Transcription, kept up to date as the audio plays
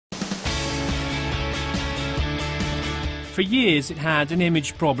For years it had an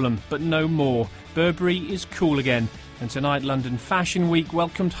image problem, but no more. Burberry is cool again, and tonight London Fashion Week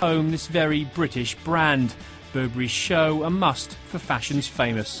welcomed home this very British brand. Burberry's show a must for fashion's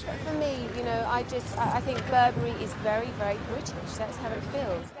famous. For me, I think Burberry is very, very British. That's how it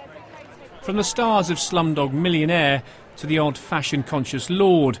feels. From the stars of Slumdog Millionaire to the odd fashion-conscious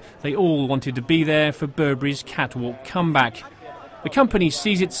lord, they all wanted to be there for Burberry's catwalk comeback. The company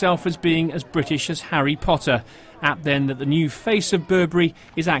sees itself as being as British as Harry Potter. Apt then that the new face of Burberry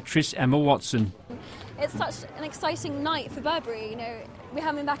is actress Emma Watson. It's such an exciting night for Burberry. We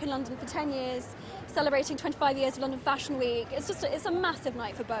haven't been back in London for 10 years, celebrating 25 years of London Fashion Week. It's a massive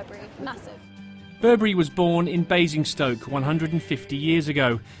night for Burberry, massive. Burberry was born in Basingstoke 150 years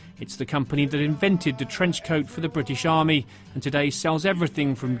ago. It's the company that invented the trench coat for the British Army and today sells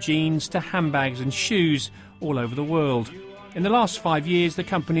everything from jeans to handbags and shoes all over the world. In the last 5 years, the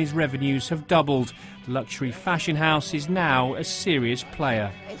company's revenues have doubled. The luxury fashion house is now a serious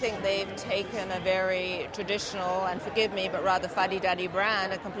player. I think they've taken a very traditional, and forgive me, but rather fuddy-duddy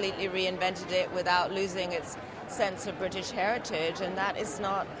brand and completely reinvented it without losing its sense of British heritage, and that is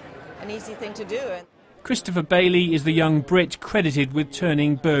not an easy thing to do. Christopher Bailey is the young Brit credited with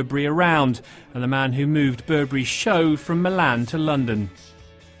turning Burberry around and the man who moved Burberry's show from Milan to London.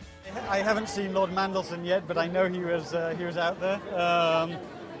 I haven't seen Lord Mandelson yet, but I know he was out there,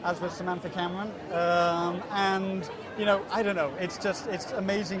 as was Samantha Cameron. And I don't know. It's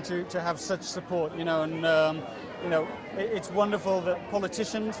amazing to have such support. It's wonderful that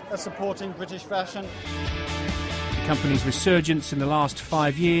politicians are supporting British fashion. The company's resurgence in the last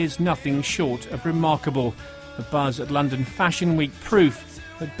 5 years, nothing short of remarkable. The buzz at London Fashion Week proof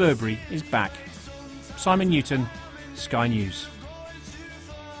that Burberry is back. Simon Newton, Sky News.